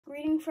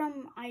Reading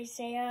from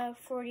Isaiah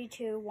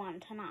 42,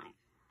 1-9.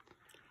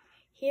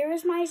 Here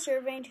is my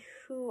servant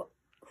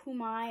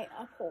whom I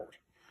uphold,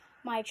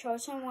 my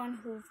chosen one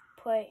who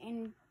put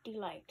in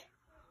delight.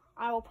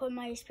 I will put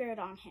my spirit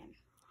on him.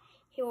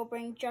 He will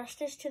bring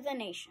justice to the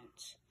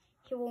nations.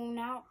 He will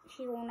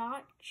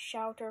not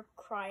shout or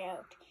cry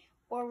out,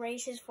 or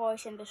raise his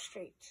voice in the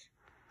streets.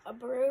 A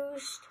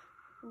bruised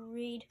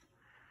reed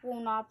will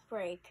not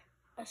break.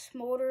 A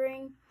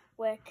smoldering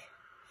wick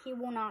he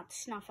will not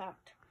snuff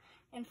out.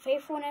 In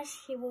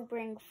faithfulness he will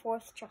bring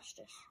forth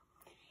justice.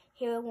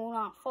 He will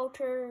not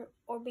falter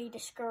or be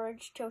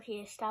discouraged till he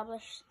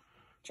establishes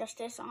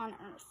justice on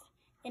earth.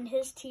 In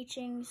his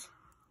teachings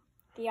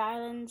the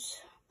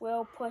islands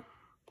will put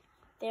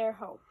their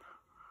hope.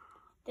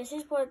 This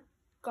is what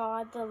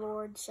God the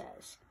Lord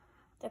says,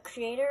 the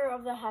creator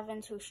of the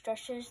heavens, who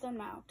stretches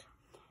them out,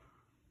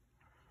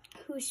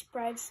 who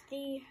spreads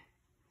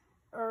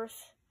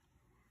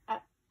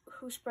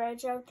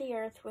out the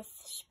earth with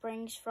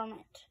springs from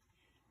it,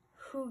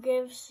 who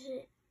gives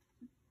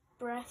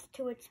breath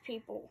to its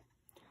people,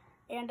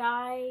 and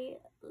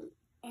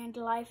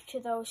life to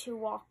those who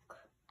walk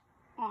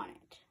on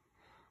it.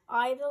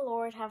 I, the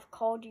Lord, have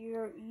called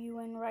you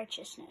in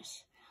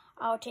righteousness.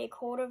 I will take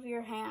hold of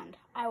your hand.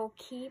 I will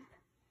keep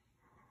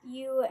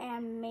you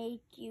and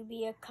make you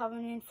be a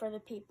covenant for the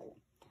people,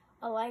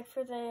 a light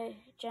for the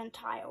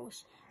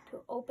Gentiles,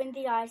 to open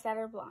the eyes that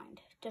are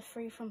blind, to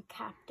free from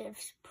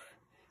captives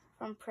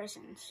from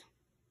prisons,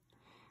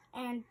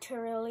 and to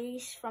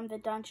release from the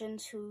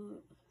dungeons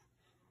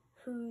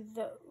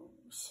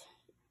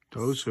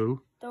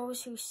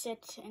those who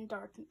sit in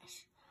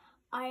darkness.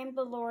 I am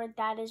the Lord,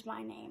 that is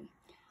my name.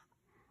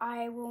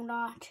 I will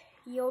not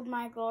yield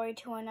my glory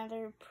to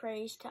another,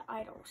 praise to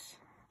idols.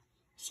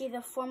 See,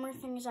 the former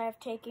things I have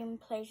taken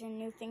place, and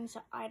new things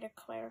I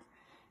declare.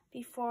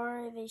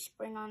 Before they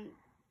spring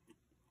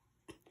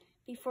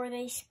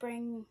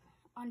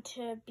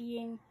unto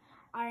being,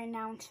 I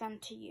announce them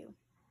to you.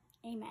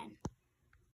 Amen.